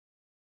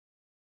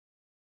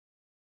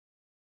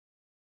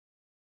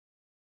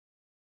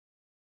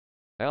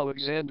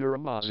Alexander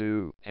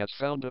Amazu has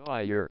found a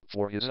buyer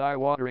for his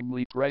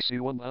eye-wateringly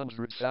pricey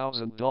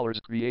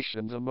 $100,000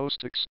 creation, the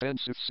most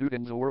expensive suit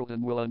in the world,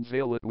 and will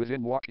unveil it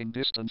within walking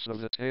distance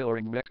of the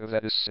tailoring mecca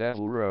that is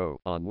Savile Row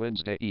on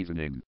Wednesday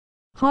evening.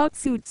 Hot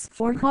suits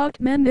for hot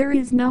men. There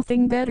is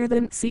nothing better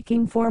than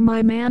seeking for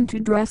my man to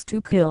dress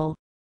to kill.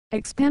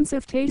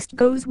 Expensive taste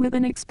goes with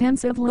an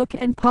expensive look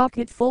and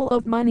pocket full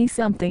of money,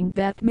 something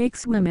that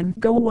makes women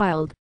go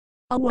wild.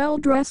 A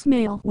well-dressed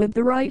male with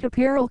the right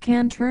apparel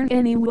can turn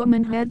any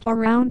woman's head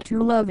around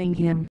to loving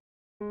him.